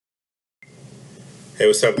Hey,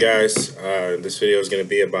 what's up, guys? This video is going to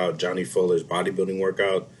be about Johnny Fuller's bodybuilding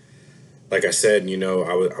workout. Like I said, I'm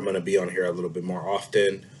going to be on here a little bit more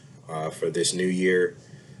often for this new year.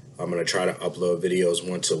 I'm going to try to upload videos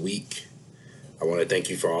once a week. I want to thank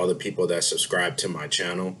you for all the people that subscribe to my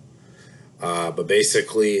channel. But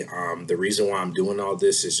basically, the reason why I'm doing all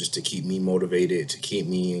this is just to keep me motivated, to keep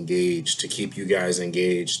me engaged, to keep you guys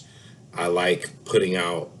engaged. I like putting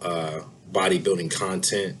out bodybuilding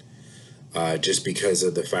content. Just because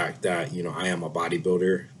of the fact that, I am a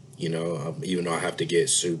bodybuilder, even though I have to get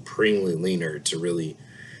supremely leaner to really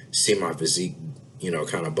see my physique,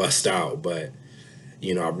 kind of bust out. But,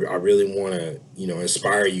 I really want to,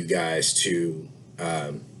 inspire you guys to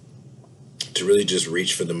really just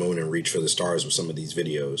reach for the moon and reach for the stars with some of these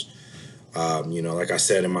videos. Like I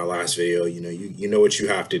said in my last video, you know what you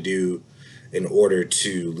have to do in order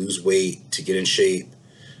to lose weight, to get in shape,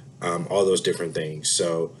 all those different things.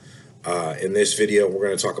 So, in this video, we're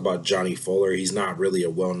going to talk about Johnny Fuller. He's not really a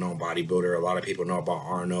well-known bodybuilder. A lot of people know about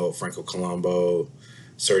Arnold, Franco Colombo,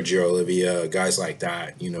 Sergio Oliva, guys like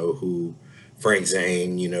that, who Frank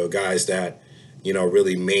Zane, guys that,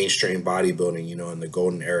 really mainstream bodybuilding, in the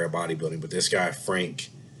golden era of bodybuilding. But this guy,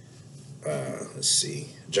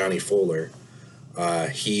 Johnny Fuller,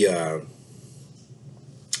 he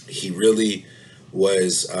really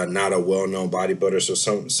was not a well-known bodybuilder. So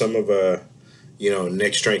some of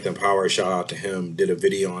Nick Strength and Power, shout out to him, did a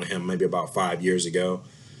video on him maybe about 5 years ago.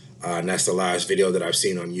 And that's the last video that I've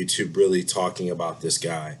seen on YouTube really talking about this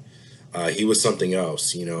guy. He was something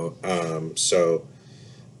else, it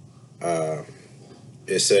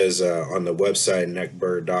says on the website,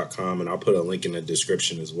 neckbird.com, and I'll put a link in the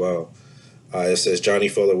description as well. It says Johnny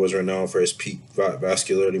Fuller was renowned for his peak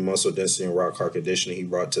vascularity, muscle density, and rock hard conditioning he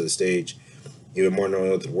brought to the stage. Even more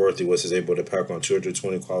noteworthy was his able to pack on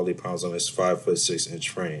 220 quality pounds on his 5'6"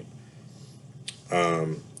 frame.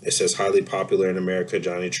 It says highly popular in America,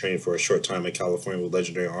 Johnny trained for a short time in California with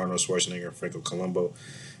legendary Arnold Schwarzenegger and Franco Colombo.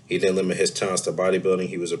 He didn't limit his talents to bodybuilding.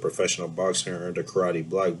 He was a professional boxer and earned a karate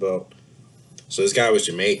black belt. So this guy was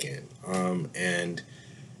Jamaican, and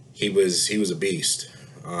he was a beast.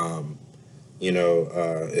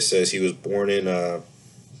 It says he was born in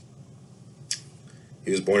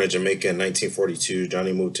Jamaica in 1942.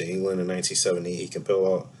 Johnny moved to England in 1970. He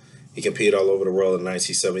competed all over the world in the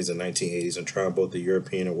 1970s and 1980s and tried both the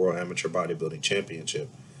European and World Amateur Bodybuilding Championship.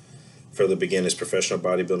 Further began his professional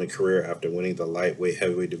bodybuilding career after winning the lightweight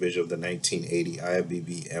heavyweight division of the 1980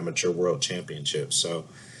 IFBB Amateur World Championship. So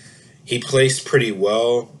he placed pretty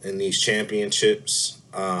well in these championships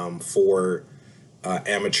for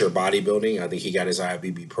amateur bodybuilding. I think he got his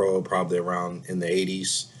IFBB Pro probably around in the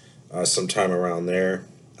 80s. Sometime around there.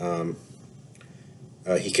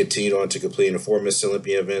 He continued on to completing the 4 Miss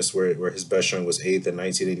Olympia events where his best showing was 8th in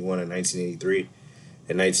 1981 and 1983.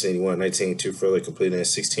 In 1981 and 1982, further completing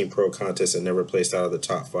his 16 pro contests and never placed out of the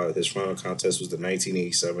top 5. His final contest was the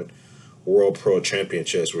 1987 World Pro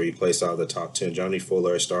Championships, where he placed out of the top 10. Johnny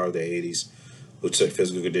Fuller, a star of the 80s, who took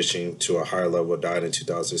physical conditioning to a higher level, died in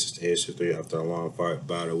 2003 after a long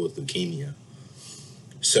battle with leukemia.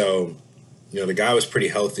 So, the guy was pretty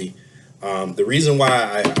healthy. The reason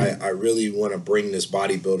why I really want to bring this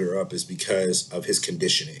bodybuilder up is because of his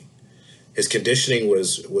conditioning. His conditioning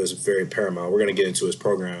was very paramount. We're going to get into his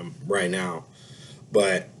program right now,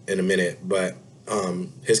 but in a minute. But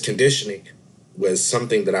his conditioning was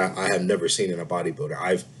something that I have never seen in a bodybuilder.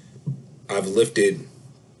 I've lifted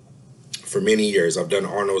for many years. I've done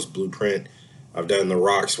Arnold's Blueprint. I've done The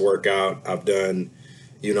Rock's workout. I've done,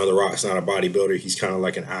 The Rock's not a bodybuilder. He's kind of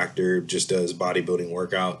like an actor, just does bodybuilding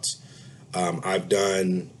workouts. I've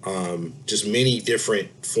done just many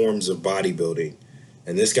different forms of bodybuilding,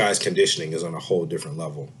 and this guy's conditioning is on a whole different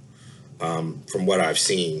level from what I've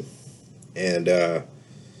seen. And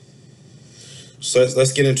so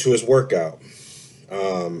let's get into his workout.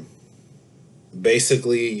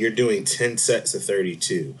 Basically, you're doing 10 sets of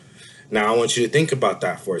 32. Now, I want you to think about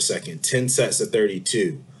that for a second. 10 sets of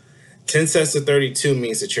 32. 10 sets of 32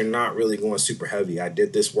 means that you're not really going super heavy. I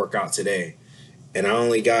did this workout today, and I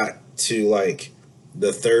only got to like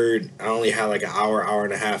the third. I only had like an hour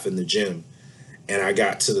and a half in the gym, and I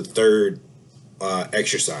got to the third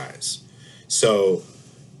exercise. So,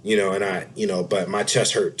 but my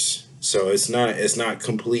chest hurts. So it's not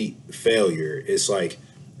complete failure. It's like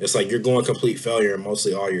you're going complete failure in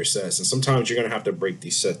mostly all your sets, and sometimes you're gonna have to break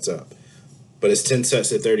these sets up. But it's 10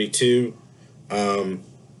 sets of 32. 10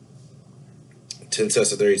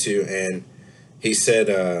 sets of 32, and he said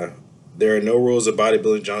there are no rules of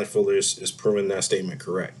bodybuilding. Johnny Fuller is proving that statement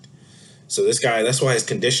correct. So this guy, that's why his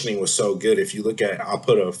conditioning was so good. If you look at, I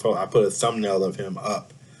put a thumbnail of him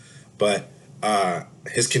up, but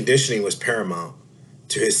his conditioning was paramount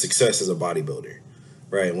to his success as a bodybuilder.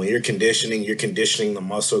 Right, when you're conditioning the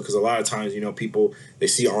muscle, because a lot of times, people, they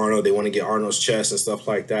see Arnold, they want to get Arnold's chest and stuff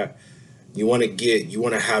like that. You want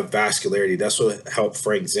to have vascularity. That's what helped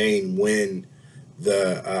Frank Zane win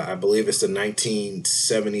the I believe it's the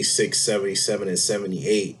 1976, 77, and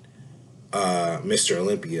 78 Mr.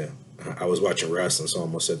 Olympia. I was watching wrestling, so I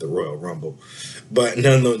almost said the Royal Rumble, but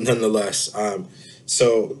nonetheless.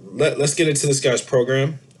 So let's get into this guy's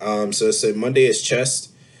program. So it's a Monday is chest.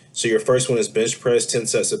 So your first one is bench press, 10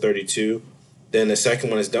 sets of 32. Then the second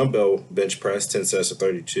one is dumbbell bench press, 10 sets of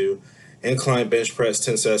 32. Incline bench press,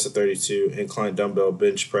 10 sets of 32. Incline dumbbell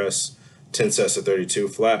bench press, 10 sets of 32.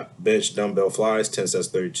 Flat bench dumbbell flies, 10 sets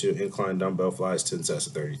of 32. Incline dumbbell flies, 10 sets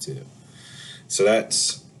of 32. So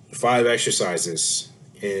that's 5 exercises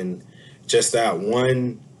in just that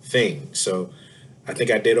one thing. So I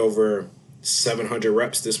think I did over 700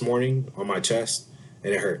 reps this morning on my chest,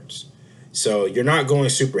 and it hurts. So you're not going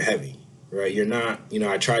super heavy, right? You're not,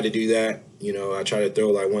 I tried to do that. I tried to throw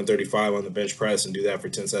like 135 on the bench press and do that for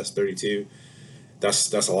 10 sets, 32. That's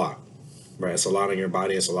a lot, right? It's a lot on your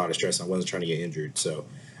body. It's a lot of stress. I wasn't trying to get injured. So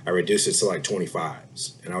I reduced it to like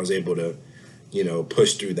 25s, and I was able to,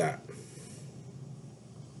 push through that.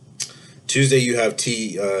 Tuesday, you have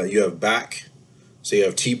back. So you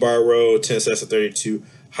have T-bar row, 10 sets of 32,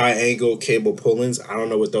 high angle cable pull-ins. I don't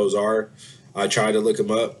know what those are. I tried to look them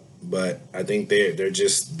up, but I think they're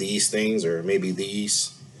just these things, or maybe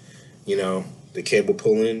these, the cable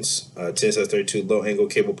pull-ins, 10 sets of 32, low angle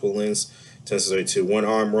cable pull-ins, 10 sets of 32, one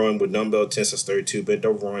arm rowing with dumbbell, 10 sets of 32, bent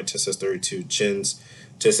over rowing, 10 sets of 32, chins,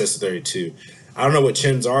 10 sets of 32. I don't know what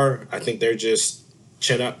chins are. I think they're just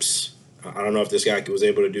chin-ups. I don't know if this guy was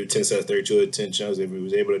able to do 10 sets of 32 at 10 chins. If he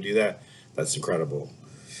was able to do that, that's incredible.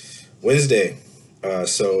 Wednesday.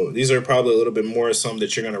 So these are probably a little bit more some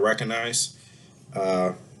that you're going to recognize.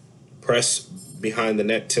 Press behind the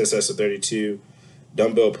neck, 10 sets of 32.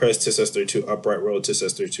 Dumbbell press, 10 sets of 32. Upright row, 10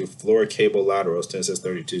 sets of 32. Floor cable laterals, 10 sets of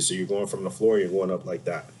 32. So you're going from the floor, you're going up like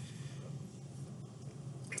that.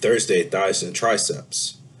 Thursday, thighs and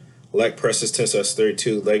triceps. Leg presses, 10 sets of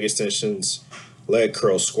 32. Leg extensions, leg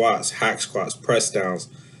curls, squats, hack squats, press downs,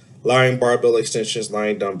 lying barbell extensions,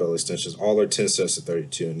 lying dumbbell extensions. All are 10 sets of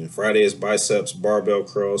 32. And then Friday is biceps, barbell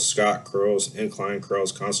curls, Scott curls, incline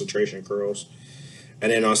curls, concentration curls.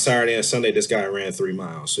 And then on Saturday and Sunday, this guy ran 3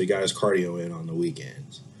 miles. So he got his cardio in on the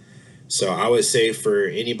weekends. So I would say for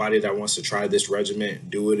anybody that wants to try this regimen,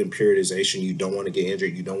 do it in periodization. You don't want to get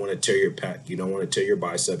injured. You don't want to tear your pec. You don't want to tear your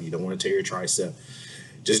bicep. You don't want to tear your tricep.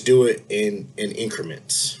 Just do it in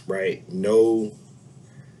increments, right? Know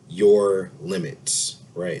your limits,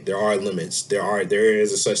 right? There are limits. There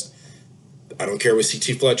is a such, I don't care what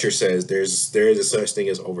CT Fletcher says, there is a such thing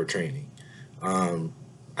as overtraining.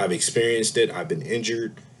 I've experienced it. I've been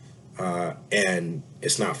injured, and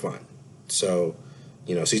it's not fun. So,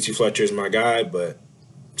 CT Fletcher is my guy, but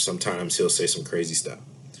sometimes he'll say some crazy stuff.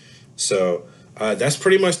 So that's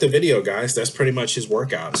pretty much the video, guys. That's pretty much his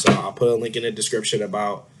workout. So I'll put a link in the description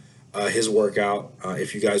about his workout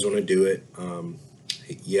if you guys want to do it.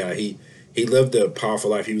 He lived a powerful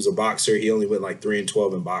life. He was a boxer. He only went like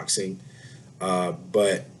 3-12 in boxing.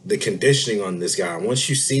 But the conditioning on this guy, once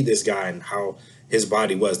you see this guy and how his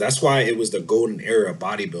body was, that's why it was the golden era of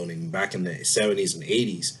bodybuilding back in the 70s and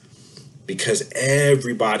 80s, because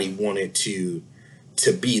everybody wanted to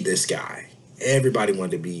be this guy. Everybody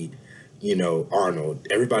wanted to be, Arnold.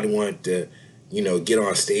 Everybody wanted to, get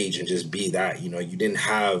on stage and just be that. You didn't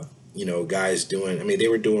have, guys doing, they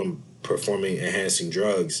were doing performing enhancing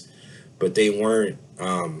drugs, but they weren't,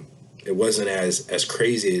 it wasn't as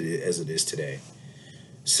crazy as it is today.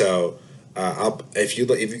 So if you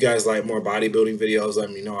guys like more bodybuilding videos,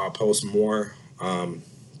 let me know. I'll post more. I'm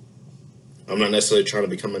not necessarily trying to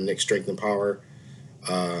become a Nick Strength and Power.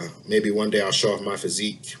 Maybe one day I'll show off my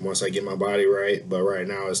physique once I get my body right, but right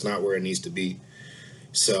now it's not where it needs to be.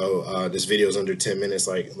 So this video is under 10 minutes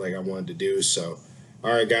like I wanted to do. So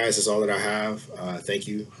all right, guys, that's all that I have. Thank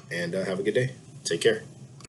you, and have a good day. Take care.